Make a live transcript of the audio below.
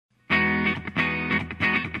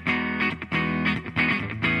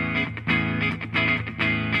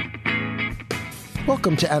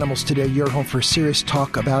Welcome to Animals Today, your home for serious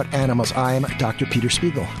talk about animals. I'm Dr. Peter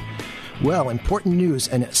Spiegel. Well, important news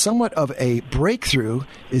and somewhat of a breakthrough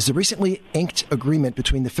is the recently inked agreement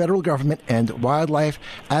between the federal government and wildlife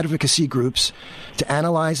advocacy groups to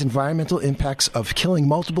analyze environmental impacts of killing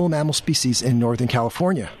multiple mammal species in Northern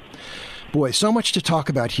California. Boy, so much to talk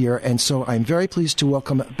about here, and so I'm very pleased to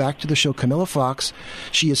welcome back to the show Camilla Fox.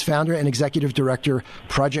 She is founder and executive director,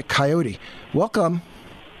 Project Coyote. Welcome.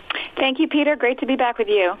 Thank you, Peter. Great to be back with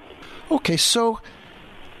you. Okay, so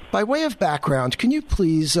by way of background, can you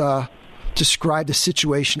please describe the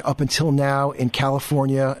situation up until now in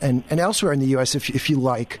California and elsewhere in the U.S., if you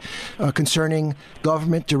like, concerning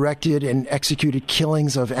government-directed and executed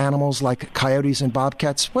killings of animals like coyotes and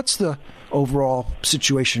bobcats? What's the overall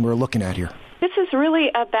situation we're looking at here? This is really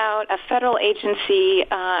about a federal agency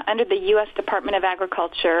under the U.S. Department of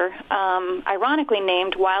Agriculture, ironically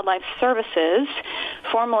named Wildlife Services,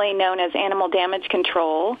 formerly known as Animal Damage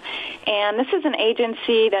Control. And this is an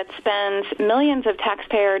agency that spends millions of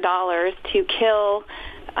taxpayer dollars to kill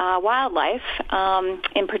wildlife,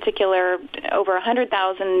 in particular over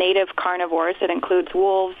 100,000 native carnivores. That includes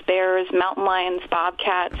wolves, bears, mountain lions,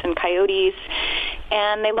 bobcats, and coyotes.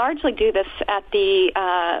 And they largely do this at the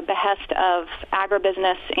behest of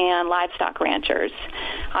agribusiness and livestock ranchers,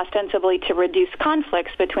 ostensibly to reduce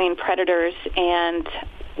conflicts between predators and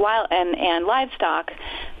livestock.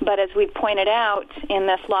 But as we pointed out in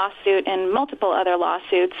this lawsuit and multiple other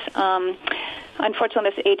lawsuits,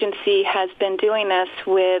 unfortunately, this agency has been doing this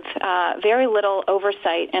with very little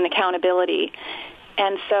oversight and accountability.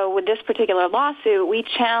 And so with this particular lawsuit, we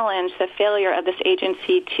challenge the failure of this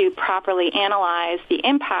agency to properly analyze the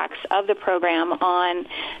impacts of the program on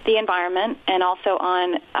the environment and also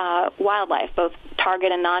on wildlife, both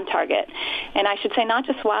target and non-target. And I should say not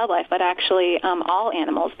just wildlife, but actually all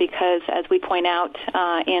animals, because as we point out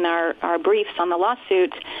in our briefs on the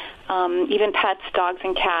lawsuit, even pets, dogs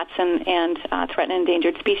and cats, and threatened and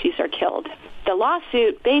endangered species are killed. The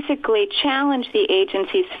lawsuit basically challenged the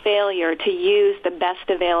agency's failure to use the best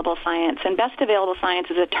available science. And best available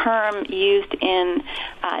science is a term used in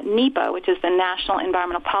NEPA, which is the National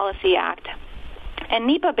Environmental Policy Act. And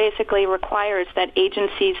NEPA basically requires that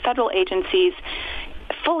federal agencies,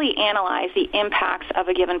 fully analyze the impacts of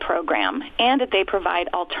a given program and that they provide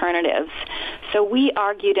alternatives. So we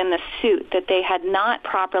argued in the suit that they had not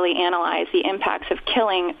properly analyzed the impacts of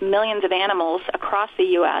killing millions of animals across the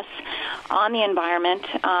U.S. on the environment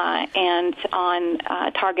and on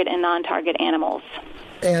target and non-target animals.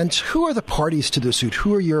 And who are the parties to the suit?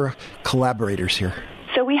 Who are your collaborators here?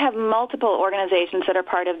 So we have multiple organizations that are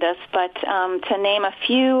part of this, but to name a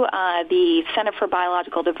few, the Center for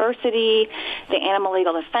Biological Diversity, the Animal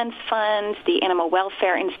Legal Defense Fund, the Animal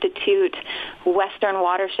Welfare Institute, Western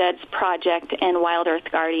Watersheds Project, and Wild Earth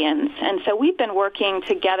Guardians. And so we've been working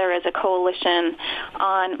together as a coalition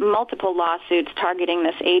on multiple lawsuits targeting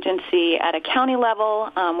this agency at a county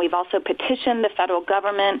level. We've also petitioned the federal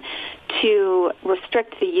government to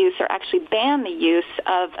restrict the use or actually ban the use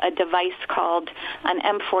of a device called an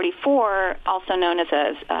M44, also known as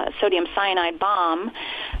a sodium cyanide bomb.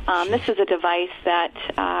 This is a device that,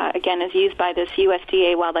 again, is used by this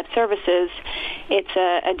USDA Wildlife Services. It's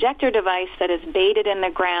an ejector device that is baited in the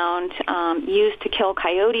ground, used to kill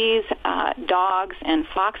coyotes, dogs, and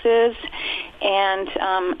foxes. And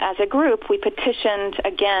as a group, we petitioned,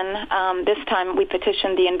 again, this time we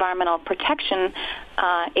petitioned the Environmental Protection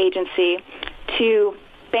Agency to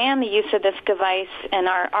ban the use of this device, and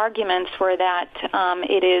our arguments were that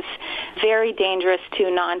it is very dangerous to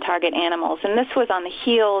non-target animals. And this was on the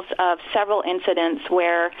heels of several incidents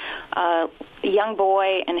where a young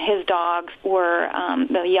boy and his dogs were,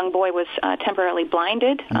 the young boy was temporarily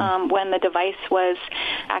blinded when the device was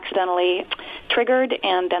accidentally triggered,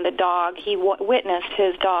 and then the dog, he witnessed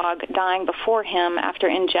his dog dying before him after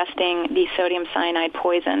ingesting the sodium cyanide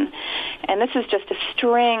poison. And this is just a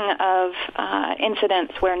string of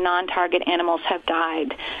incidents where non-target animals have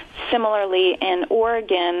died. Similarly, in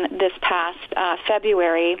Oregon this past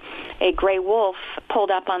February, a gray wolf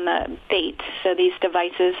pulled up on the bait. So these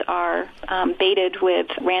devices are baited with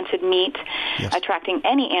rancid meat, yes, attracting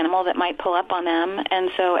any animal that might pull up on them.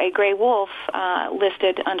 And so a gray wolf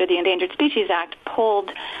listed under the Endangered Species Act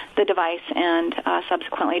pulled the device and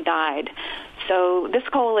subsequently died. So this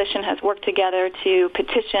coalition has worked together to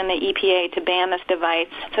petition the EPA to ban this device.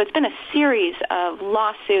 So it's been a series of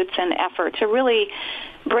lawsuits and effort to really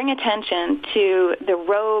bring attention to the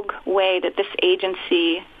rogue way that this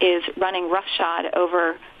agency is running roughshod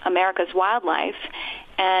over America's wildlife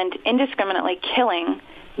and indiscriminately killing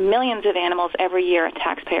millions of animals every year at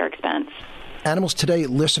taxpayer expense. Animals Today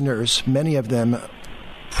listeners, many of them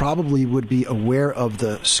probably would be aware of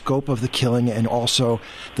the scope of the killing and also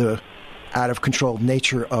the out-of-control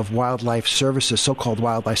nature of wildlife services, so-called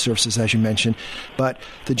wildlife services, as you mentioned. But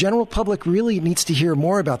the general public really needs to hear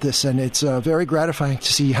more about this, and it's very gratifying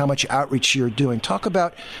to see how much outreach you're doing. Talk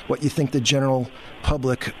about what you think the general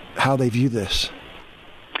public, how they view this.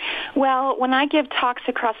 Well, when I give talks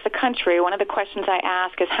across the country, one of the questions I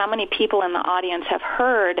ask is how many people in the audience have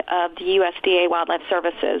heard of the USDA Wildlife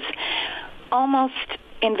Services. Almost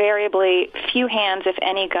invariably, few hands, if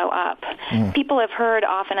any, go up. People have heard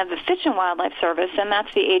often of the Fish and Wildlife Service, and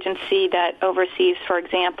that's the agency that oversees, for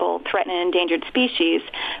example, threatened and endangered species,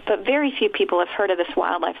 but very few people have heard of this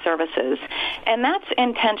Wildlife Services. And that's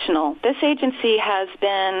intentional. This agency has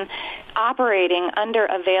been operating under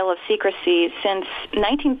a veil of secrecy since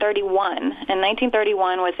 1931, and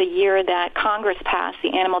 1931 was the year that Congress passed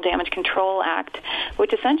the Animal Damage Control Act,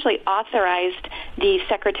 which essentially authorized the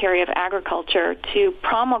Secretary of Agriculture to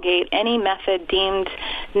promulgate any method deemed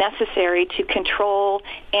necessary to control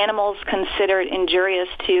animals considered injurious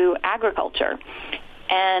to agriculture.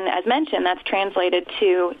 And as mentioned, that's translated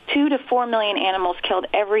to 2 to 4 million animals killed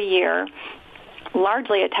every year,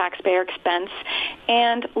 largely at taxpayer expense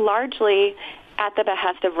and largely at the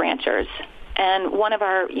behest of ranchers. And one of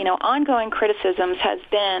our, ongoing criticisms has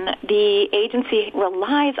been the agency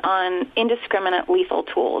relies on indiscriminate lethal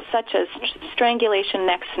tools such as strangulation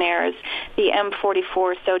neck snares, the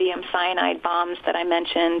M44 sodium cyanide bombs that I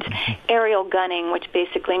mentioned, aerial gunning, which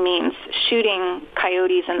basically means shooting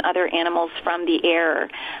coyotes and other animals from the air,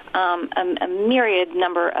 a myriad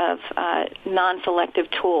number of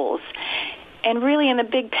non-selective tools. And really, in the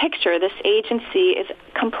big picture, this agency is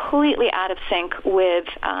completely out of sync with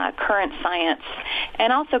current science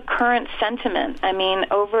and also current sentiment. I mean,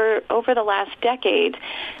 over the last decade,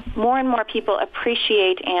 more and more people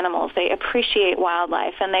appreciate animals. They appreciate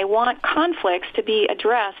wildlife, and they want conflicts to be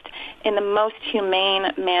addressed in the most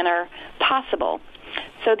humane manner possible.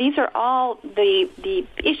 So these are all the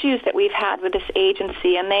issues that we've had with this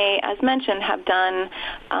agency, and they, as mentioned, have done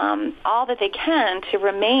all that they can to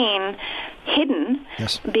remain hidden.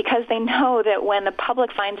 Yes. Because they know that when the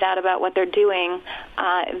public finds out about what they're doing,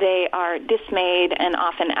 they are dismayed and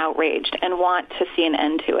often outraged and want to see an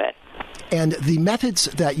end to it. And the methods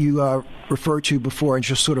that you referred to before and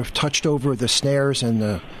just sort of touched over, the snares and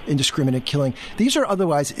the indiscriminate killing, these are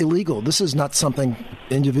otherwise illegal. This is not something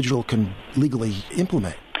an individual can legally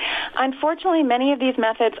implement. Unfortunately, many of these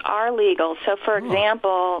methods are legal. So, for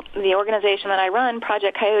example, the organization that I run,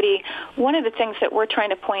 Project Coyote, one of the things that we're trying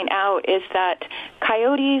to point out is that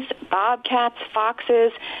coyotes, bobcats,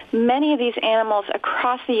 foxes, many of these animals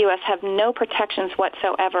across the U.S. have no protections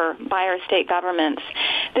whatsoever by our state governments.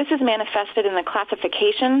 This is manifested in the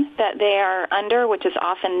classification that they are under, which is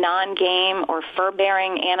often non-game or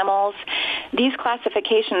fur-bearing animals. These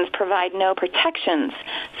classifications provide no protections.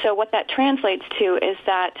 So what that translates to is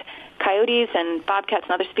that coyotes and bobcats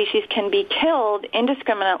and other species can be killed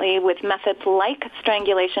indiscriminately with methods like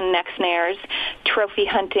strangulation neck snares, trophy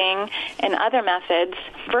hunting, and other methods,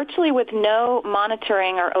 virtually with no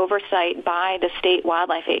monitoring or oversight by the state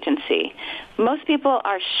wildlife agency. Most people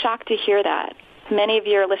are shocked to hear that. Many of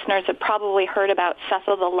your listeners have probably heard about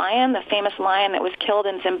Cecil the lion, the famous lion that was killed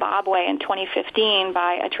in Zimbabwe in 2015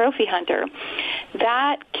 by a trophy hunter.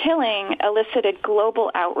 That killing elicited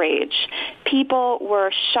global outrage. People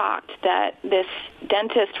were shocked that this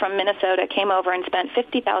dentist from Minnesota came over and spent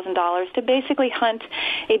 $50,000 to basically hunt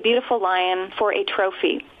a beautiful lion for a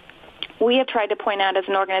trophy. We have tried to point out as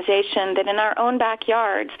an organization that in our own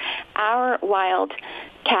backyards, our wild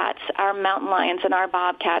cats, our mountain lions, and our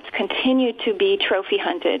bobcats continue to be trophy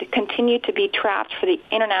hunted, continue to be trapped for the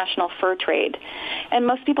international fur trade. And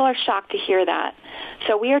most people are shocked to hear that.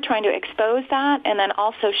 So we are trying to expose that and then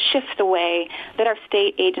also shift the way that our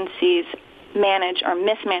state agencies manage or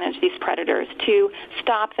mismanage these predators to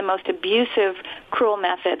stop the most abusive, cruel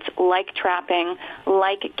methods like trapping,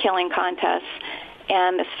 like killing contests,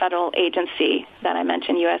 and this federal agency that I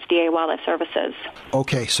mentioned, USDA Wildlife Services.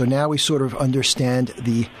 Okay, so now we sort of understand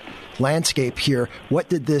the landscape here. What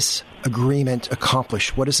did this agreement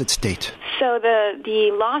accomplish? What does it state? So the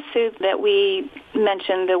lawsuit that we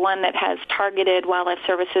mentioned, the one that has targeted wildlife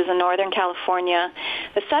services in Northern California,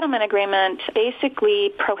 the settlement agreement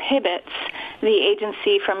basically prohibits the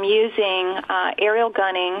agency from using aerial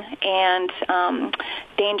gunning and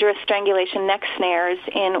dangerous strangulation neck snares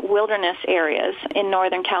in wilderness areas in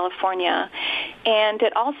Northern California. And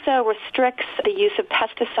it also restricts the use of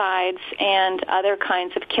pesticides and other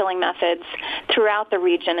kinds of killing methods throughout the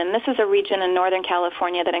region. And this is a region in Northern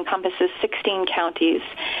California that encompasses 16 counties.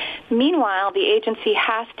 Meanwhile, the agency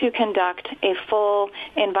has to conduct a full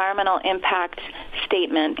environmental impact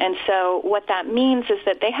statement. And so what that means is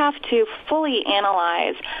that they have to fully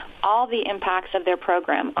analyze all the impacts of their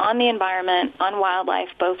program on the environment, on wildlife,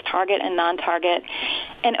 both target and non-target,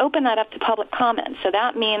 and open that up to public comment. So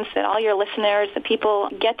that means that all your listeners, the people,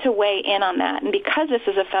 get to weigh in on that. And because this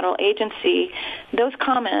is a federal agency, those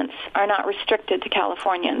comments are not restricted to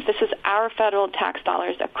Californians. This is our federal tax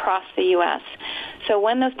dollars across the U.S. So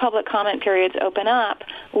when those public comment periods open up,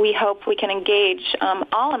 we hope we can engage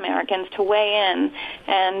all Americans to weigh in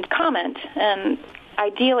and comment. And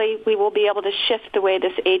ideally, we will be able to shift the way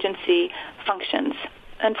this agency functions.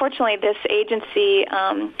 Unfortunately, this agency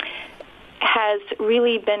has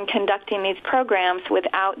really been conducting these programs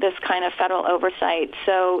without this kind of federal oversight.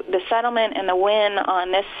 So the settlement and the win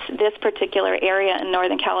on this particular area in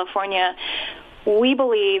Northern California, we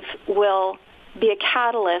believe, will be a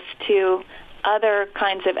catalyst to other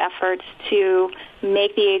kinds of efforts to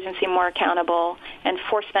make the agency more accountable and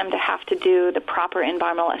force them to have to do the proper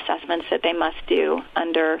environmental assessments that they must do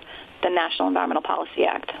under the National Environmental Policy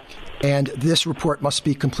Act. And this report must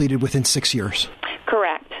be completed within 6 years.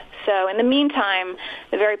 Correct. So in the meantime,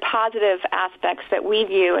 the very positive aspects that we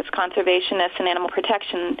view as conservationists and animal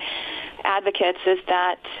protection advocates is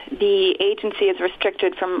that the agency is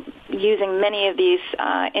restricted from using many of these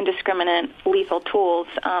indiscriminate lethal tools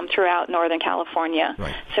throughout Northern California.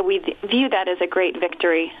 Right. So we view that as a great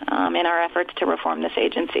victory in our efforts to reform this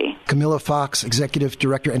agency. Camilla Fox, Executive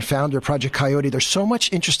Director and Founder of Project Coyote. There's so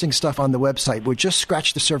much interesting stuff on the website. We'll just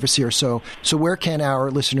scratch the surface here. So where can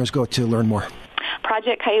our listeners go to learn more?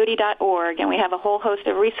 ProjectCoyote.org, and we have a whole host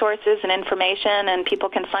of resources and information, and people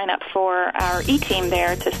can sign up for our e-team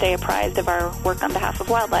there to stay apprised of our work on behalf of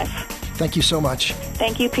wildlife. Thank you so much.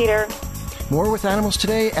 Thank you, Peter. More with Animals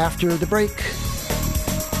Today after the break.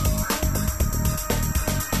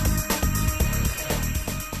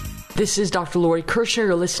 This is Dr. Lori Kirshner.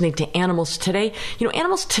 You're listening to Animals Today. You know,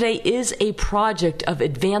 Animals Today is a project of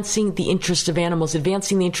advancing the interest of animals.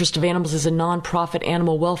 Advancing the Interest of Animals is a nonprofit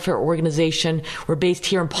animal welfare organization. We're based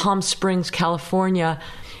here in Palm Springs, California.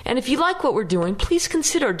 And if you like what we're doing, please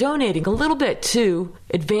consider donating a little bit to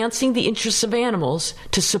Advancing the Interests of Animals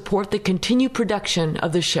to support the continued production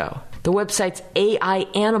of the show. The website's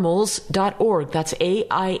aianimals.org. That's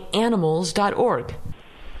aianimals.org.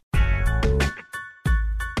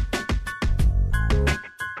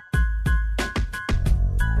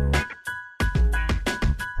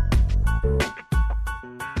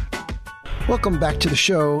 Welcome back to the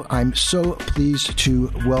show. I'm so pleased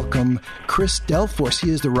to welcome Chris Delforce. He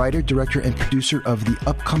is the writer, director, and producer of the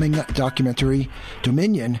upcoming documentary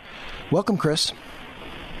Dominion. Welcome, Chris.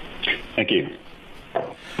 Thank you.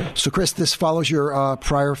 So, Chris, this follows your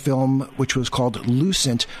prior film, which was called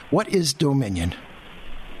Lucent. What is Dominion?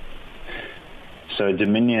 So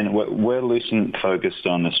Dominion, we're Lucent focused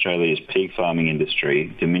on Australia's pig farming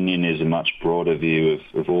industry. Dominion is a much broader view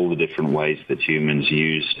of all the different ways that humans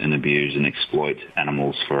use and abuse and exploit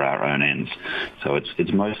animals for our own ends. So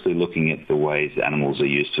it's mostly looking at the ways animals are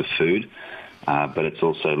used for food, but it's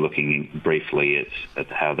also looking briefly at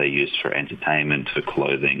how they're used for entertainment, for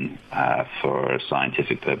clothing, for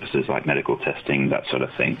scientific purposes like medical testing, that sort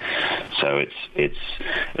of thing. So it's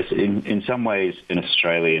in some ways an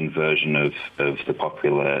Australian version of the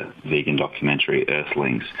popular vegan documentary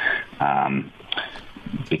Earthlings.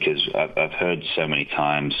 Because I've heard so many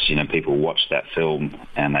times, people watch that film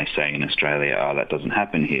and they say in Australia, oh, that doesn't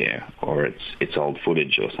happen here, or it's old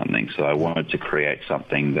footage or something. So I wanted to create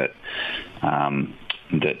something that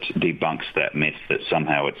debunks that myth that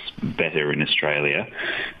somehow it's better in Australia.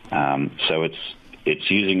 So it's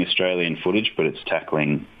using Australian footage, but it's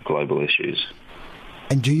tackling global issues.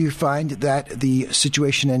 And do you find that the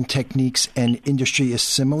situation and techniques and industry is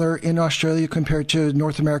similar in Australia compared to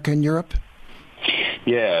North America and Europe?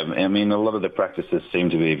 Yeah, I mean, a lot of the practices seem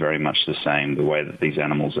to be very much the same. The way that these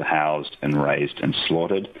animals are housed and raised and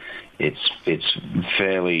slaughtered, it's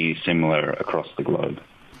fairly similar across the globe.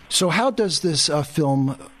 So how does this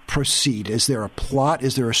film proceed? Is there a plot?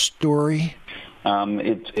 Is there a story?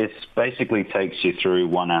 It basically takes you through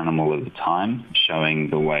one animal at a time, showing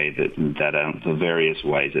the way that the various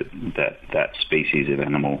ways that species of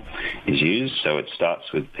animal is used. So it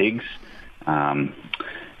starts with pigs.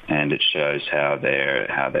 And it shows how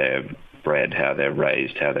they're bred, how they're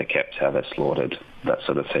raised, how they're kept, how they're slaughtered, that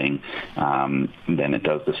sort of thing. Then it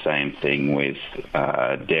does the same thing with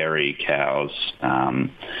dairy cows,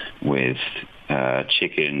 with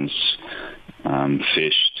chickens,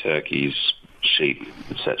 fish, turkeys, sheep,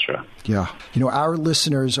 etc. Yeah. Our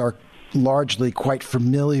listeners are largely quite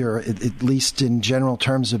familiar, at least in general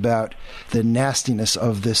terms, about the nastiness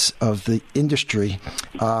of the industry.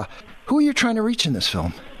 Who are you trying to reach in this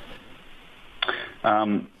film?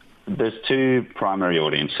 There's two primary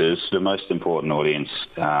audiences. The most important audience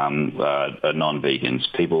are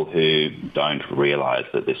non-vegans, people who don't realize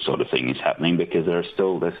that this sort of thing is happening, because there's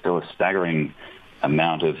still a staggering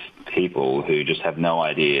amount of people who just have no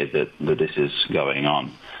idea that this is going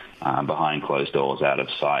on behind closed doors, out of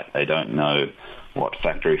sight. They don't know what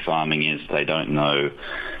factory farming is. They don't know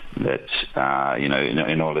that,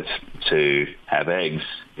 in order to have eggs,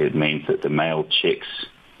 it means that the male chicks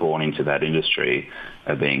born into that industry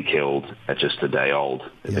are being killed at just a day old.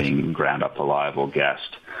 They're being ground up alive or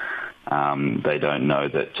gassed. They don't know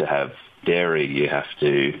that to have dairy, you have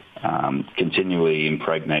to continually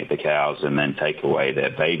impregnate the cows and then take away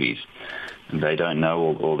their babies. They don't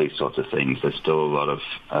know all these sorts of things. There's still a lot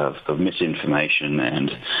of misinformation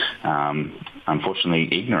and, unfortunately,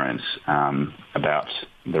 ignorance about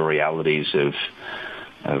the realities of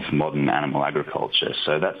modern animal agriculture.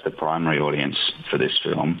 So that's the primary audience for this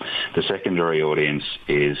film. The secondary audience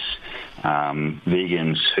is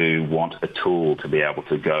vegans who want a tool to be able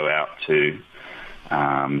to go out to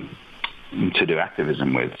do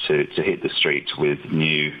activism with, to hit the streets with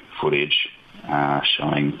new footage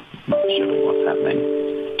showing what's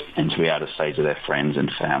happening, and to be able to say to their friends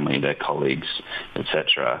and family, their colleagues,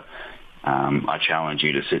 etc., I challenge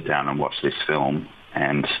you to sit down and watch this film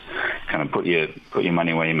and kind of put your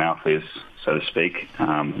money where your mouth is, so to speak,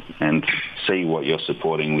 and see what you're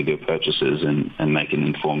supporting with your purchases, and make an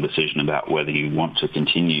informed decision about whether you want to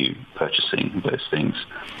continue purchasing those things.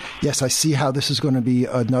 Yes, I see how this is going to be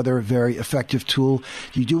another very effective tool.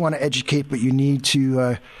 You do want to educate, but you need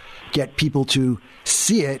to get people to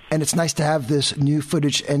see it, and it's nice to have this new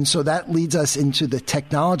footage. And so that leads us into the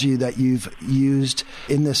technology that you've used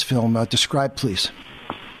in this film. Describe, please.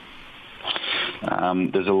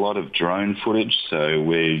 There's a lot of drone footage, so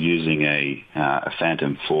we're using a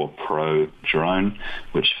Phantom 4 Pro drone,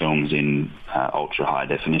 which films in ultra high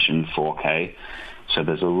definition 4K. So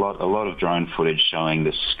there's a lot of drone footage showing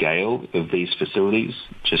the scale of these facilities,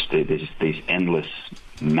 just these endless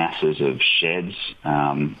masses of sheds,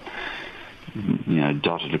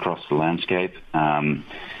 dotted across the landscape, and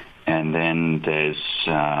then there's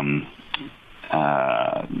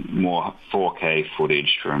more 4K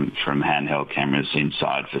footage from handheld cameras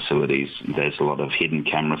inside facilities. There's a lot of hidden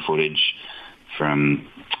camera footage from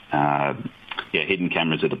hidden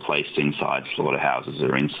cameras that are placed inside slaughterhouses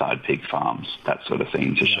or inside pig farms, that sort of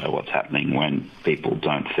thing, to show what's happening when people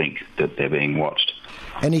don't think that they're being watched.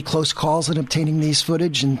 Any close calls in obtaining these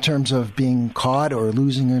footage in terms of being caught or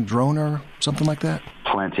losing a drone or something like that?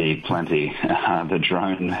 Plenty. The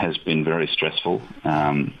drone has been very stressful.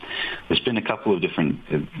 There's been a couple of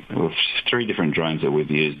three different drones that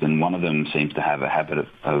we've used, and one of them seems to have a habit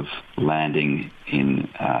of landing in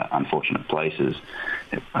unfortunate places.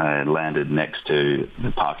 It landed next to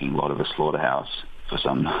the parking lot of a slaughterhouse for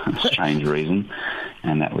some strange reason,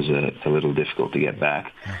 and that was a little difficult to get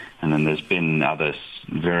back. And then there's been other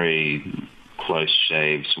very close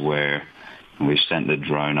shaves where we've sent the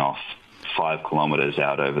drone off 5 kilometers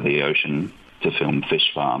out over the ocean to film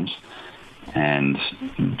fish farms, and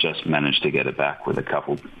just managed to get it back with a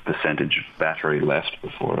couple percentage of battery left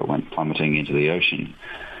before it went plummeting into the ocean.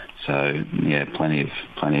 So yeah, plenty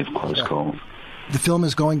of close calls. The film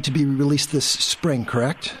is going to be released this spring,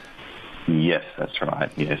 correct? Yes, that's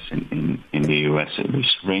right. Yes, in the US it will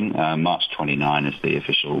spring. March 29 is the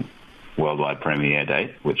official worldwide premiere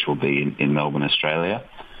date, which will be in Melbourne, Australia,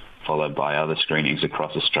 followed by other screenings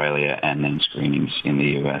across Australia and then screenings in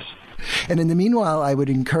the US. And in the meanwhile, I would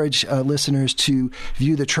encourage listeners to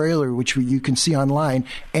view the trailer, which you can see online.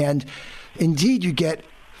 And indeed, you get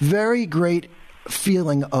very great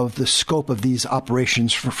feeling of the scope of these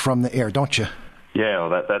operations from the air, don't you? Yeah,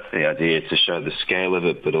 well, that's the idea, to show the scale of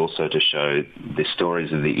it, but also to show the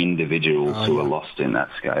stories of the individuals who are lost in that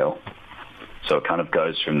scale. So it kind of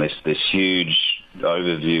goes from this huge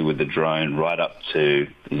overview with the drone right up to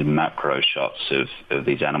these macro shots of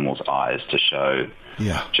these animals' eyes to show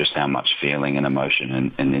just how much feeling and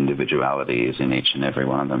emotion and individuality is in each and every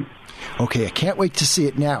one of them. Okay, I can't wait to see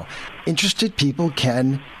it now. Interested people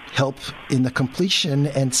can help in the completion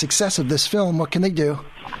and success of this film. What can they do?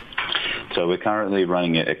 So we're currently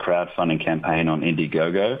running a crowdfunding campaign on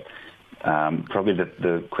Indiegogo. Probably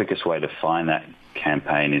the quickest way to find that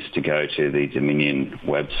campaign is to go to the Dominion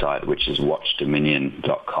website, which is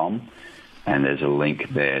watchdominion.com, and there's a link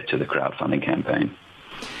there to the crowdfunding campaign.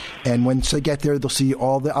 And once they get there, they'll see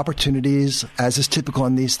all the opportunities, as is typical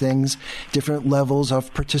in these things, different levels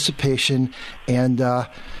of participation, and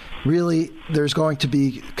Really, there's going to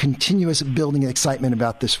be continuous building excitement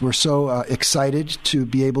about this. We're so excited to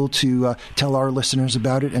be able to tell our listeners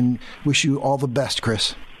about it, and wish you all the best,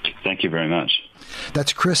 Chris. Thank you very much.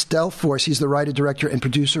 That's Chris Delforce. He's the writer, director, and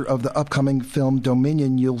producer of the upcoming film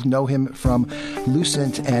Dominion. You'll know him from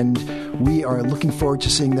Lucent, and we are looking forward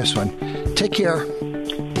to seeing this one. Take care.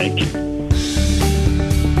 Thank you.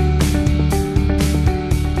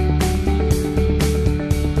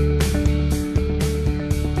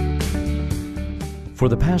 For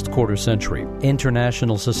the past quarter century,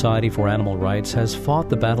 International Society for Animal Rights has fought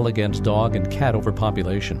the battle against dog and cat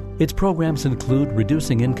overpopulation. Its programs include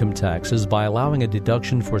reducing income taxes by allowing a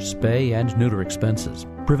deduction for spay and neuter expenses,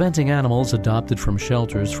 preventing animals adopted from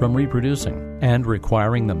shelters from reproducing, and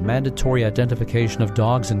requiring the mandatory identification of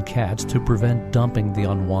dogs and cats to prevent dumping the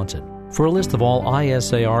unwanted. For a list of all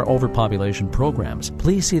ISAR overpopulation programs,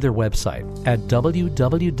 please see their website at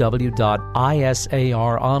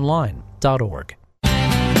www.isaronline.org.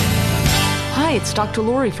 Hi, it's Dr.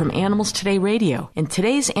 Lori from Animals Today Radio, and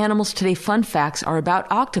today's Animals Today fun facts are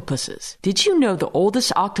about octopuses. Did you know the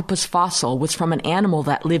oldest octopus fossil was from an animal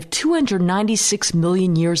that lived 296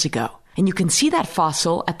 million years ago? And you can see that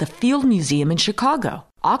fossil at the Field Museum in Chicago.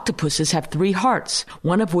 Octopuses have 3 hearts,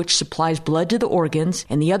 one of which supplies blood to the organs,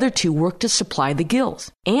 and the other 2 work to supply the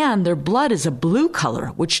gills. And their blood is a blue color,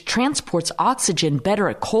 which transports oxygen better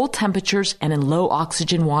at cold temperatures and in low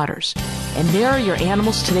oxygen waters. And there are your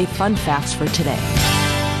Animals Today fun facts for today.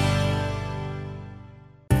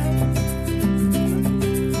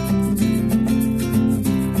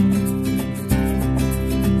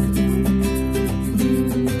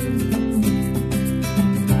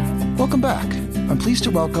 Welcome back. I'm pleased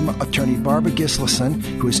to welcome attorney Barbara Gislason,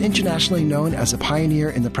 who is internationally known as a pioneer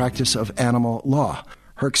in the practice of animal law.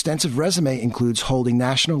 Her extensive resume includes holding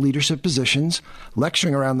national leadership positions,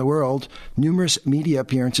 lecturing around the world, numerous media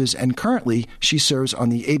appearances, and currently she serves on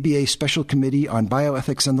the ABA Special Committee on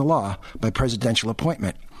Bioethics and the Law by presidential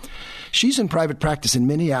appointment. She's in private practice in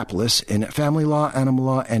Minneapolis in family law, animal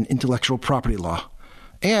law, and intellectual property law.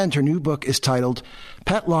 And her new book is titled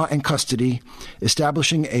Pet Law and Custody,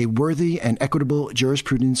 Establishing a Worthy and Equitable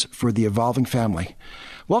Jurisprudence for the Evolving Family.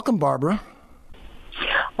 Welcome, Barbara.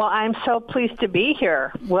 Well, I'm so pleased to be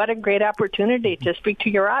here. What a great opportunity to speak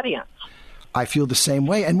to your audience. I feel the same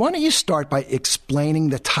way. And why don't you start by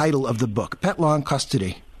explaining the title of the book, Pet Law and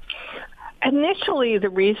Custody? Initially, the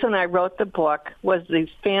reason I wrote the book was the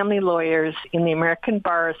family lawyers in the American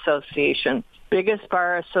Bar Association, biggest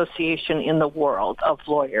bar association in the world of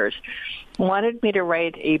lawyers, wanted me to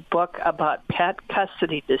write a book about pet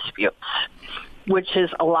custody disputes, which is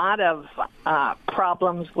a lot of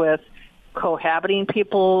problems with cohabiting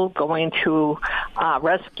people, going to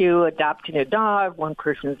rescue, adopting a dog. One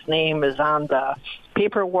person's name is on the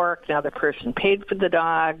paperwork, the other person paid for the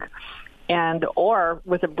dog, and or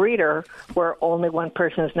with a breeder where only one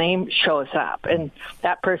person's name shows up, and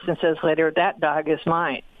that person says later, that dog is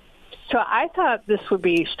mine. So I thought this would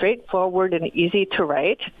be straightforward and easy to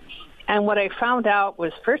write. And what I found out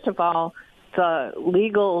was, first of all, the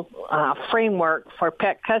legal framework for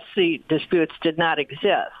pet custody disputes did not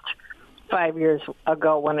exist 5 years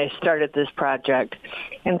ago when I started this project.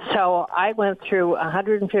 And so I went through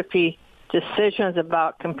 150 decisions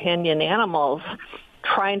about companion animals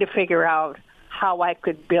trying to figure out how I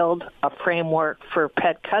could build a framework for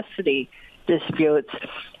pet custody disputes,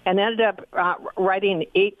 and ended up writing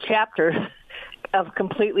 8 chapters of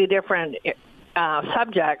completely different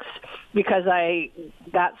subjects because I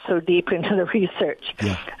got so deep into the research.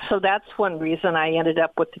 Yeah. So that's one reason I ended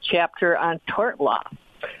up with the chapter on tort law,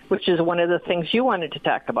 which is one of the things you wanted to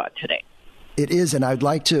talk about today. It is, and I'd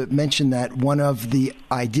like to mention that one of the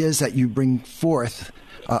ideas that you bring forth,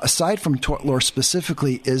 aside from tort law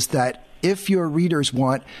specifically, is that if your readers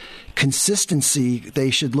want consistency,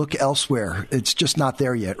 they should look elsewhere. It's just not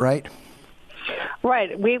there yet, right?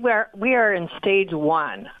 Right. We are in stage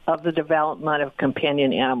 1 of the development of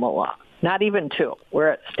companion animal law. Not even 2. We're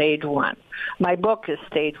at stage 1. My book is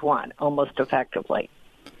stage 1, almost effectively.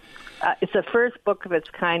 It's the first book of its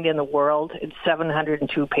kind in the world. It's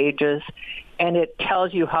 702 pages, and it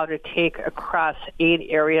tells you how to take across 8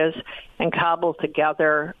 areas and cobble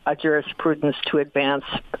together a jurisprudence to advance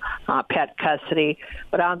pet custody.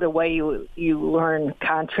 But on the way, you learn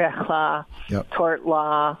contract law, tort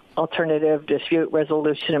law, alternative dispute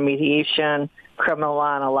resolution and mediation, criminal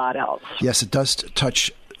law, and a lot else. Yes, it does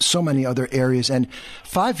touch so many other areas. And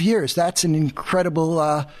 5 years, that's an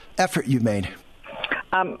incredible effort you've made.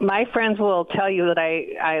 My friends will tell you that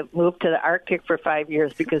I moved to the Arctic for 5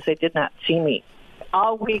 years because they did not see me.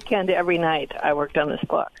 All weekend, every night, I worked on this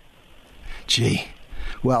book. Gee.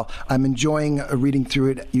 Well, I'm enjoying reading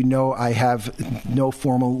through it. You know, I have no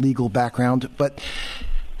formal legal background, but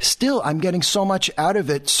still, I'm getting so much out of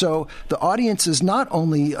it. So the audience is not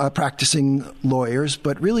only practicing lawyers,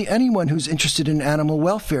 but really anyone who's interested in animal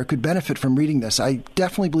welfare could benefit from reading this. I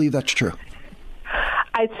definitely believe that's true.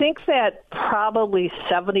 I think that probably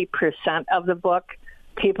 70% of the book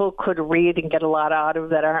people could read and get a lot out of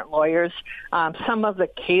that aren't lawyers. Some of the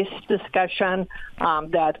case discussion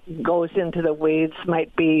that goes into the weeds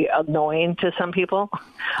might be annoying to some people.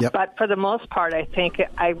 Yep. But for the most part, I think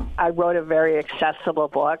I wrote a very accessible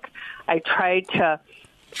book. I tried to,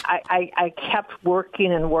 I kept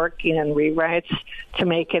working and rewrites to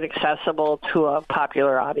make it accessible to a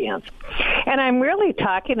popular audience. And I'm really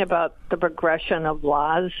talking about the progression of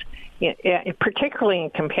laws, particularly in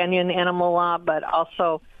companion animal law, but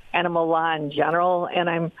also animal law in general. And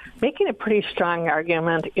I'm making a pretty strong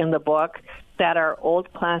argument in the book that our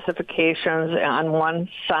old classifications, on one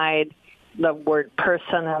side the word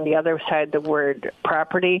person, on the other side the word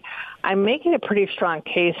property, I'm making a pretty strong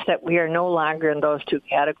case that we are no longer in those two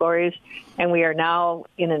categories, and we are now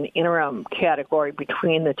in an interim category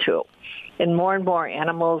between the two. And more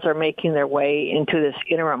animals are making their way into this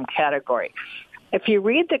interim category. If you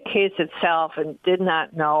read the case itself and did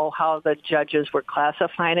not know how the judges were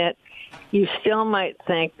classifying it, you still might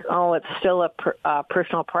think, oh, it's still a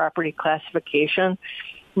personal property classification.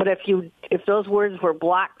 But if those words were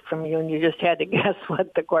blocked from you and you just had to guess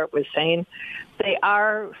what the court was saying, they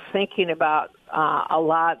are thinking about a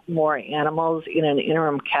lot more animals in an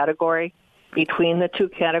interim category between the two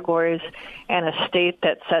categories. And a state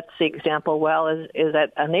that sets the example well is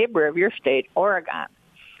at a neighbor of your state, Oregon,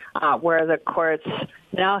 where the courts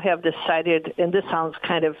now have decided, and this sounds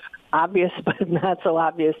kind of obvious, but not so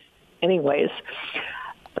obvious anyways,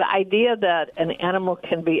 the idea that an animal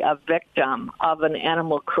can be a victim of an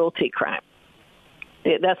animal cruelty crime.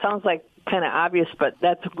 That sounds like kind of obvious, but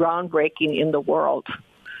that's groundbreaking in the world,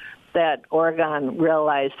 that Oregon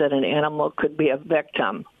realized that an animal could be a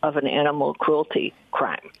victim of an animal cruelty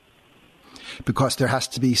crime. Because there has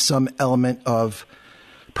to be some element of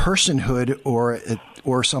personhood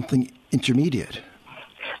or something intermediate.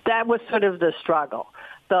 That was sort of the struggle.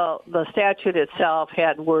 The statute itself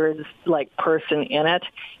had words like person in it,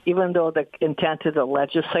 even though the intent of the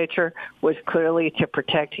legislature was clearly to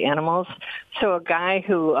protect animals. So a guy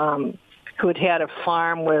who had a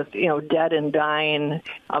farm with, dead and dying,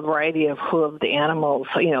 a variety of hooved animals,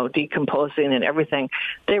 decomposing and everything,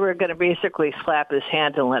 they were going to basically slap his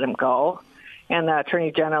hand and let him go. And the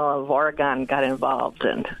Attorney General of Oregon got involved,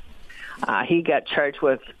 and he got charged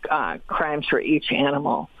with crimes for each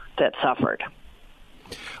animal that suffered.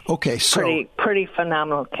 Okay, so pretty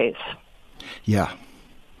phenomenal case. Yeah.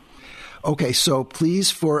 Okay, so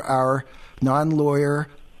please, for our non-lawyer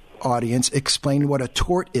audience, explain what a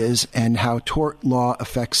tort is and how tort law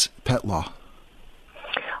affects pet law.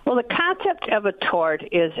 Well, the concept of a tort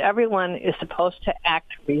is everyone is supposed to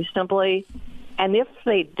act reasonably, and if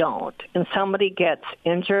they don't, and somebody gets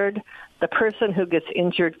injured, the person who gets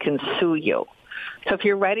injured can sue you. So if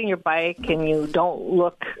you're riding your bike and you don't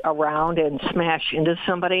look around and smash into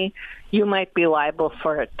somebody, you might be liable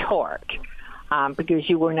for a tort because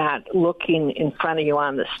you were not looking in front of you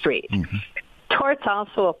on the street. Mm-hmm. Torts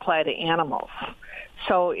also apply to animals.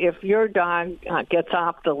 So if your dog gets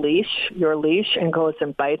off your leash, and goes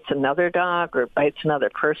and bites another dog or bites another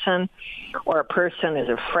person, or a person is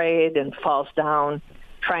afraid and falls down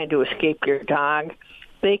trying to escape your dog,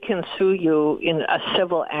 they can sue you in a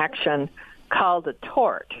civil action called a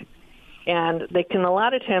tort. And they can a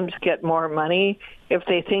lot of times get more money if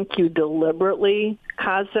they think you deliberately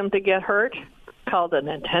caused them to get hurt, called an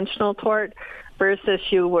intentional tort, versus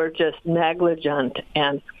you were just negligent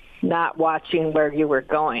and not watching where you were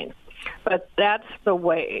going. But that's the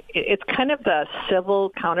way. It's kind of the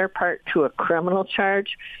civil counterpart to a criminal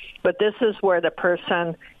charge, but this is where the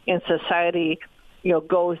person in society,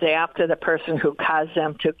 goes after the person who caused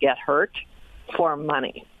them to get hurt for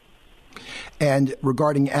money. And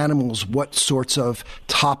regarding animals, what sorts of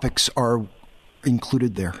topics are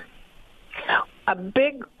included there? A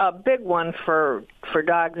big one for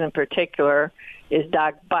dogs in particular is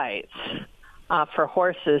dog bites. For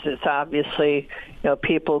horses, it's obviously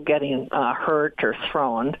people getting hurt or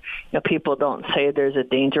thrown. People don't say there's a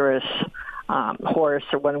dangerous horse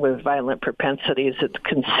or one with violent propensities that's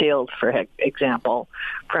concealed, for example,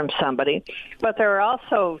 from somebody. But there are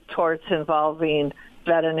also torts involving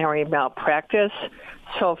veterinary malpractice.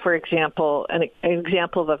 So, for example, an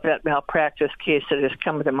example of a vet malpractice case that has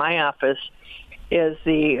come to my office is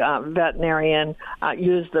the veterinarian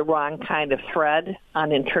used the wrong kind of thread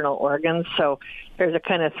on internal organs. So there's a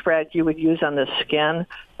kind of thread you would use on the skin,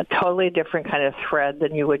 a totally different kind of thread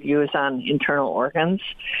than you would use on internal organs.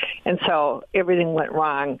 And so everything went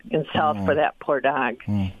wrong in South for that poor dog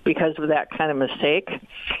because of that kind of mistake.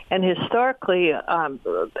 And historically,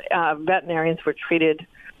 veterinarians were treated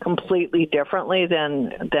completely differently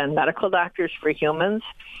than medical doctors for humans.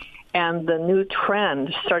 And the new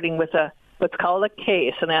trend, starting with what's called a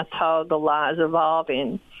case, and that's how the law is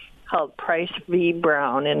evolving, called Price v.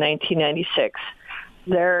 Brown in 1996.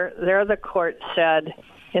 There the court said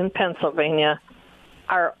in Pennsylvania,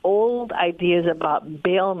 our old ideas about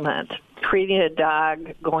bailment, treating a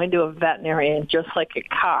dog, going to a veterinarian just like a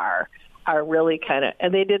car, are really kind of,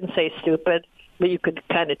 and they didn't say stupid, but you could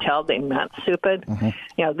kind of tell they meant stupid.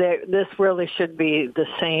 You know, this really should be the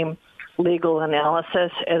same legal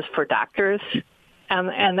analysis as for doctors.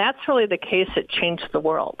 And that's really the case that changed the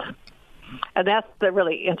world. And that's the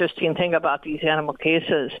really interesting thing about these animal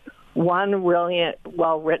cases. One brilliant,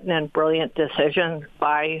 well-written and brilliant decision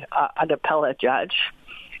by an appellate judge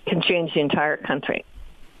can change the entire country.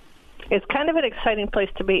 It's kind of an exciting place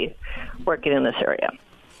to be working in this area.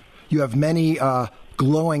 You have many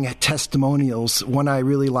glowing testimonials. One I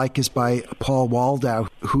really like is by Paul Waldau,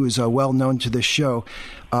 who is well known to this show.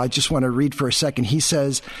 I just want to read for a second. He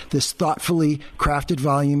says, this thoughtfully crafted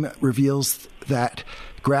volume reveals that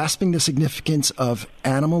grasping the significance of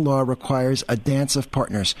animal law requires a dance of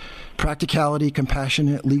partners, practicality,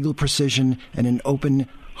 compassionate legal precision, and an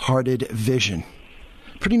open-hearted vision.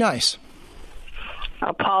 Pretty nice.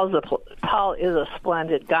 Paul is a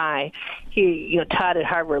splendid guy. He taught at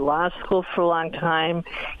Harvard Law School for a long time.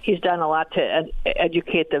 He's done a lot to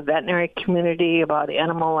educate the veterinary community about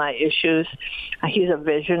animal law issues. He's a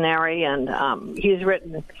visionary, and he's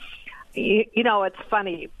written. It's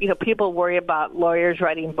funny. People worry about lawyers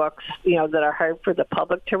writing books, that are hard for the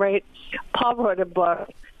public to write. Paul wrote a book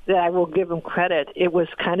that I will give him credit. It was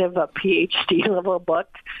kind of a PhD level book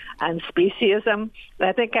on speciesism.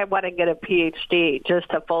 I think I want to get a PhD just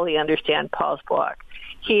to fully understand Paul's book.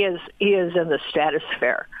 He is in the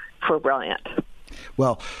stratosphere for brilliant.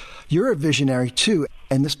 Well, you're a visionary too,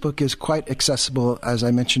 and this book is quite accessible, as I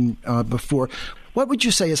mentioned before. What would you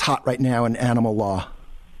say is hot right now in animal law?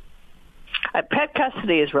 Pet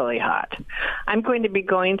custody is really hot. I'm going to be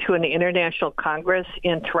going to an international congress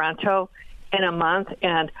in Toronto in a month,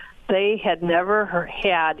 and they had never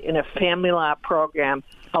had in a family law program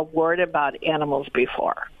a word about animals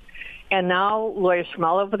before. And now lawyers from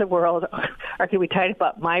all over the world are going to be talking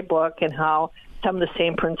about my book and how some of the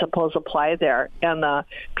same principles apply there. And the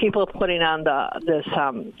people putting on this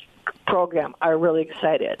program are really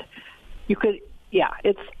excited. That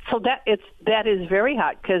is very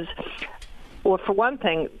hot because, well, for one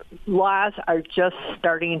thing, laws are just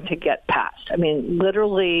starting to get passed. I mean,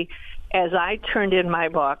 literally, as I turned in my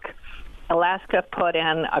book, Alaska put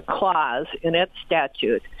in a clause in its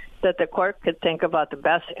statute that the court could think about the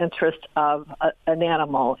best interest of an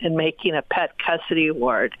animal in making a pet custody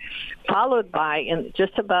award, followed by, in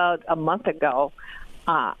just about a month ago,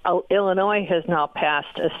 Illinois has now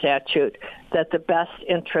passed a statute that the best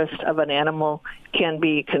interest of an animal can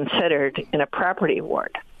be considered in a property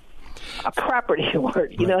award. A property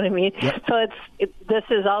award, you know what I mean? Yep. So this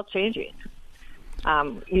is all changing.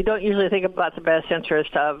 You don't usually think about the best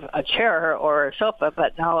interest of a chair or a sofa,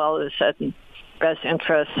 but now all of a sudden, best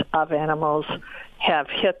interests of animals have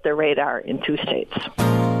hit the radar in 2 states.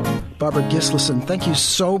 Barbara Gislason, thank you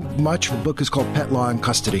so much. The book is called Pet Law and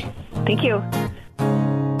Custody. Thank you.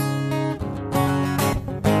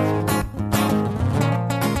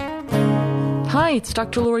 Hi, it's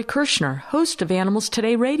Dr. Lori Kirshner, host of Animals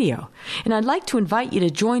Today Radio, and I'd like to invite you to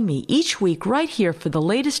join me each week right here for the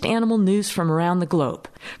latest animal news from around the globe.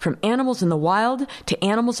 From animals in the wild to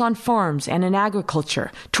animals on farms and in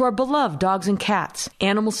agriculture to our beloved dogs and cats,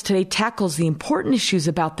 Animals Today tackles the important issues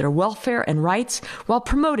about their welfare and rights while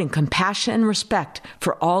promoting compassion and respect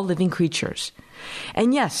for all living creatures.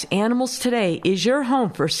 And yes, Animals Today is your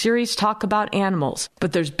home for serious talk about animals,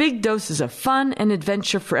 but there's big doses of fun and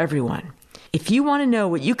adventure for everyone. If you want to know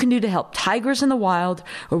what you can do to help tigers in the wild,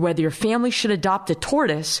 or whether your family should adopt a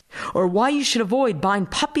tortoise, or why you should avoid buying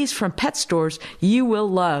puppies from pet stores, you will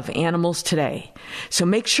love Animals Today. So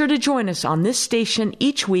make sure to join us on this station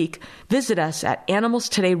each week. Visit us at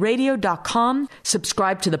animalstodayradio.com,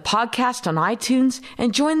 subscribe to the podcast on iTunes,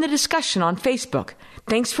 and join the discussion on Facebook.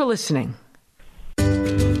 Thanks for listening.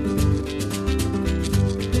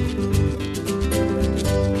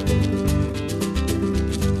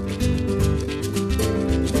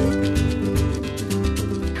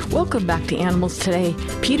 Welcome back to Animals Today.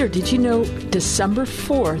 Peter, did you know December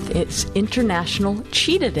 4th, it's International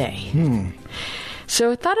Cheetah Day? So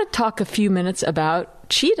I thought I'd talk a few minutes about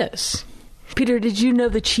cheetahs. Peter, did you know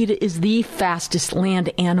the cheetah is the fastest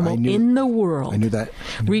land animal in the world? I knew that.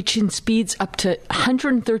 Reaching speeds up to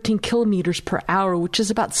 113 kilometers per hour, which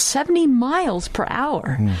is about 70 miles per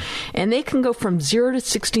hour. And they can go from 0 to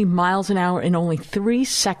 60 miles an hour in only 3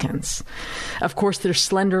 seconds. Of course, their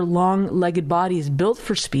slender, long-legged body is built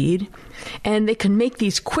for speed, and they can make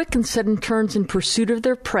these quick and sudden turns in pursuit of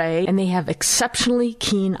their prey, and they have exceptionally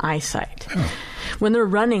keen eyesight. When they're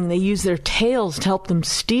running, they use their tails to help them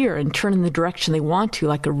steer and turn in the direction they want to,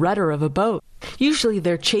 like a rudder of a boat. Usually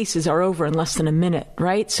their chases are over in less than a minute,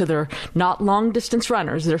 right? So they're not long-distance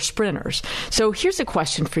runners, they're sprinters. So here's a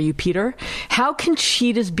question for you, Peter. How can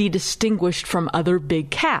cheetahs be distinguished from other big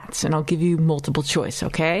cats? And I'll give you multiple choice,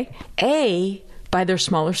 okay? A, by their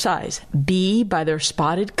smaller size. B, by their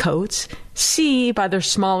spotted coats. C, by their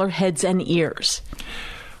smaller heads and ears.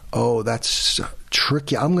 Oh, that's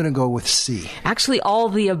tricky. I'm going to go with C. Actually, all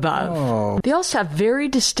the above. Oh. They also have very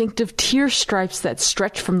distinctive tear stripes that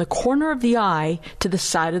stretch from the corner of the eye to the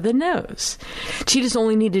side of the nose. Cheetahs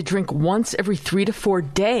only need to drink once every 3 to 4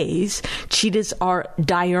 days. Cheetahs are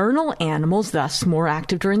diurnal animals, thus more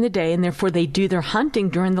active during the day, and therefore they do their hunting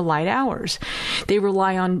during the light hours. They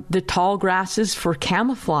rely on the tall grasses for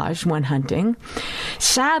camouflage when hunting.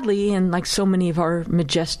 Sadly, and like so many of our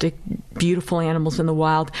majestic, beautiful animals in the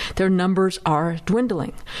wild, their numbers are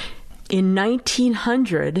dwindling. In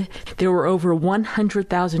 1900, there were over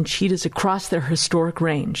 100,000 cheetahs across their historic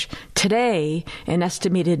range. Today, an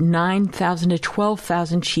estimated 9,000 to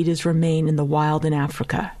 12,000 cheetahs remain in the wild in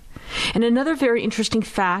Africa. And another very interesting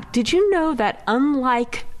fact, did you know that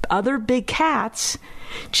unlike other big cats,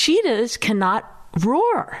 cheetahs cannot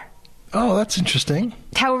roar? Oh, that's interesting.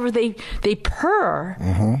 However, they purr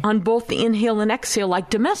on both the inhale and exhale like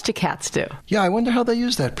domestic cats do. Yeah, I wonder how they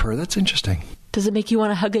use that purr. That's interesting. Does it make you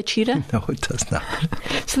want to hug a cheetah? No, it does not.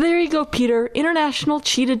 So there you go, Peter. International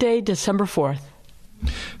Cheetah Day, December 4th.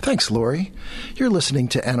 Thanks, Lori. You're listening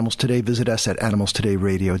to Animals Today. Visit us at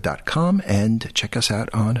animalstodayradio.com and check us out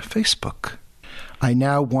on Facebook. I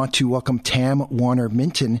now want to welcome Tam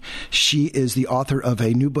Warner-Minton. She is the author of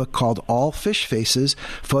a new book called All Fish Faces,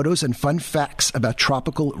 Photos and Fun Facts About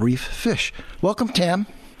Tropical Reef Fish. Welcome, Tam.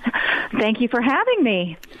 Thank you for having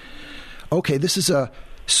me. Okay, this is a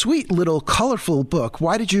sweet little colorful book.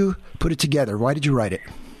 Why did you put it together? Why did you write it?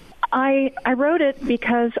 I wrote it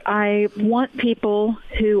because I want people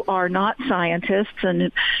who are not scientists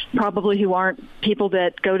and probably who aren't people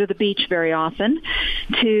that go to the beach very often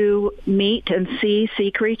to meet and see sea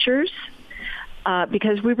creatures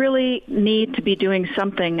because we really need to be doing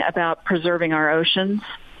something about preserving our oceans.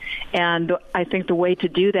 And I think the way to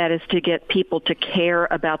do that is to get people to care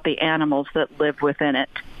about the animals that live within it.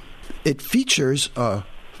 It features a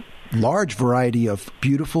large variety of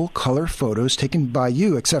beautiful color photos taken by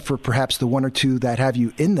you, except for perhaps the one or two that have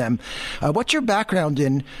you in them. What's your background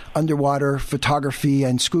in underwater photography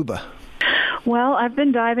and scuba? Well, I've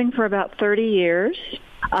been diving for about 30 years.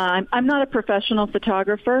 I'm not a professional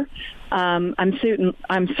photographer. I'm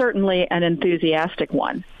certainly an enthusiastic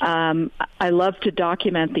one. I love to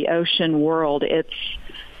document the ocean world.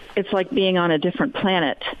 It's like being on a different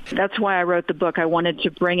planet. That's why I wrote the book. I wanted to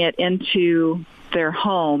bring it into their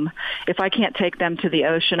home. If I can't take them to the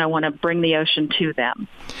ocean, I want to bring the ocean to them.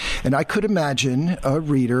 And I could imagine a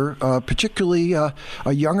reader, particularly a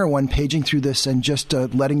younger one, paging through this and just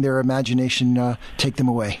letting their imagination take them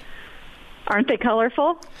away. Aren't they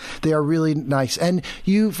colorful? They are really nice. And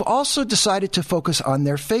you've also decided to focus on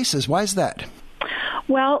their faces. Why is that?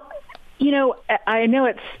 Well, you know, I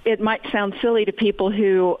know it might sound silly to people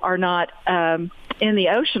who are not in the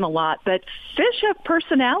ocean a lot, but fish have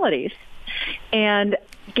personalities. And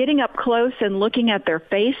getting up close and looking at their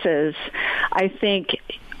faces, I think,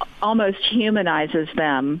 almost humanizes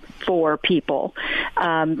them for people.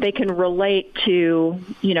 They can relate to,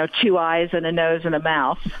 2 eyes and a nose and a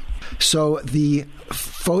mouth. So the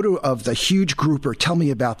photo of the huge grouper, tell me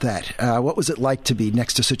about that. What was it like to be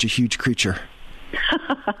next to such a huge creature?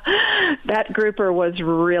 That grouper was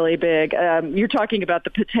really big. You're talking about the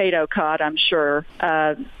potato cod, I'm sure.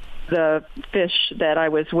 The fish that I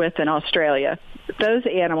was with in Australia. Those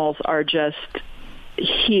animals are just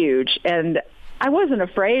huge. And I wasn't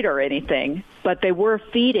afraid or anything, but they were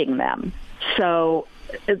feeding them. So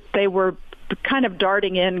they were kind of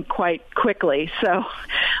darting in quite quickly. So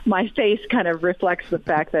my face kind of reflects the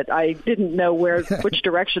fact that I didn't know which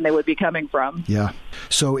direction they would be coming from. Yeah.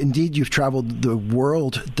 So indeed, you've traveled the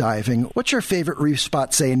world diving. What's your favorite reef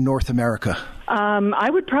spot, say, in North America? I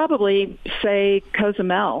would probably say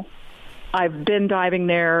Cozumel. I've been diving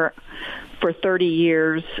there for 30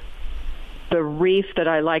 years. The reef that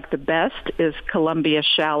I like the best is Columbia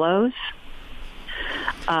Shallows.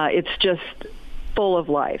 It's just full of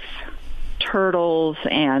life. Turtles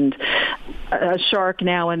and a shark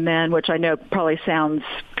now and then, which I know probably sounds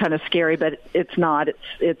kind of scary, but it's not.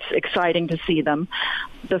 It's exciting to see them.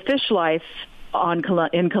 The fish life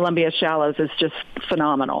in Columbia Shallows is just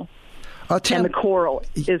phenomenal. And the coral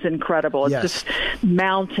is incredible. It's just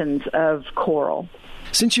mountains of coral.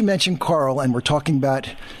 Since you mentioned coral and we're talking about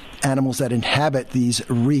animals that inhabit these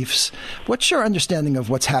reefs, what's your understanding of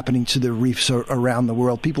what's happening to the reefs around the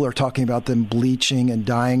world? People are talking about them bleaching and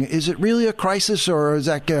dying. Is it really a crisis, or is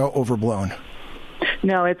that overblown?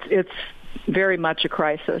 No, it's very much a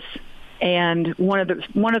crisis. And one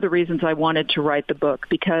of the reasons I wanted to write the book,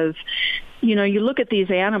 because you look at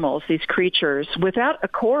these animals, these creatures, without a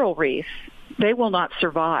coral reef, they will not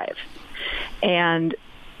survive. And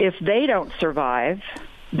if they don't survive,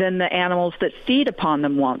 then the animals that feed upon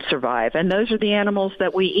them won't survive. And those are the animals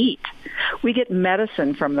that we eat. We get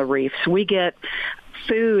medicine from the reefs. We get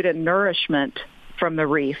food and nourishment from the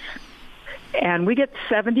reef. And we get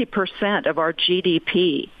 70% of our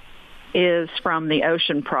GDP is from the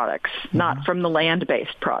ocean products, not from the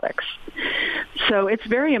land-based products. So it's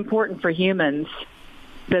very important for humans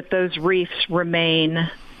that those reefs remain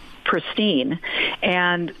pristine,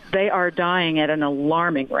 and they are dying at an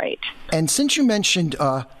alarming rate. And since you mentioned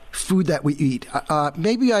food that we eat,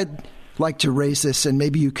 maybe I'd like to raise this, and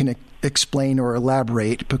maybe you can explain or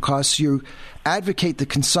elaborate, because you advocate the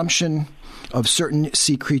consumption of certain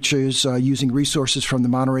sea creatures using resources from the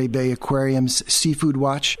Monterey Bay Aquarium's Seafood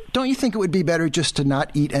Watch. Don't you think it would be better just to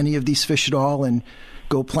not eat any of these fish at all and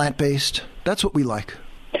go plant-based? That's what we like.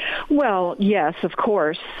 Well, yes, of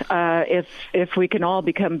course. If we can all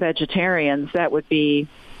become vegetarians, that would be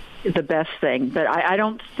the best thing. But I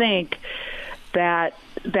don't think that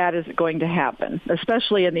is going to happen,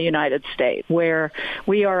 especially in the United States, where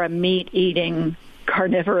we are a meat-eating,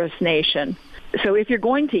 carnivorous nation. So if you're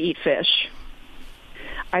going to eat fish,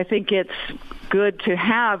 I think it's good to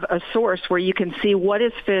have a source where you can see what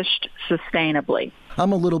is fished sustainably.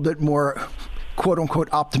 I'm a little bit more quote-unquote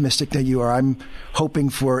optimistic than you are. I'm hoping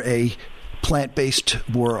for a plant-based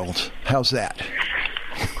world. How's that?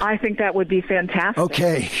 I think that would be fantastic.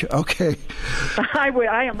 Okay.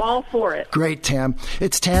 I am all for it. Great, Tam.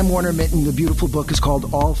 It's Tam Warner-Minton. The beautiful book is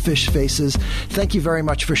called All Fish Faces. Thank you very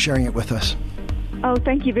much for sharing it with us. Oh,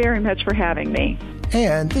 thank you very much for having me.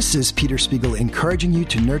 And this is Peter Spiegel encouraging you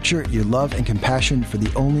to nurture your love and compassion for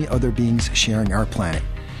the only other beings sharing our planet,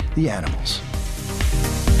 the animals.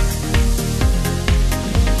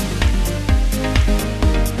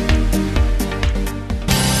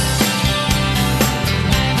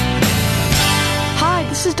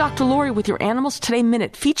 This is Dr. Lori with your Animals Today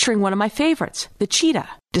Minute, featuring one of my favorites, the cheetah.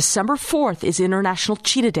 December 4th is International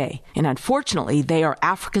Cheetah Day, and unfortunately, they are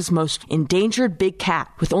Africa's most endangered big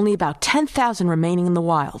cat, with only about 10,000 remaining in the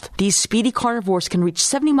wild. These speedy carnivores can reach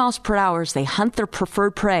 70 miles per hour as they hunt their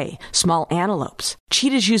preferred prey, small antelopes.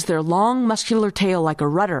 Cheetahs use their long, muscular tail like a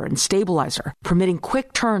rudder and stabilizer, permitting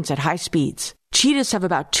quick turns at high speeds. Cheetahs have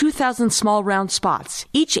about 2,000 small round spots,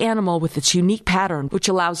 each animal with its unique pattern, which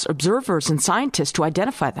allows observers and scientists to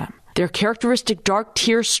identify them. Their characteristic dark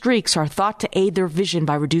tear streaks are thought to aid their vision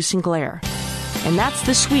by reducing glare. And that's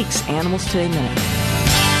this week's Animals Today Minute.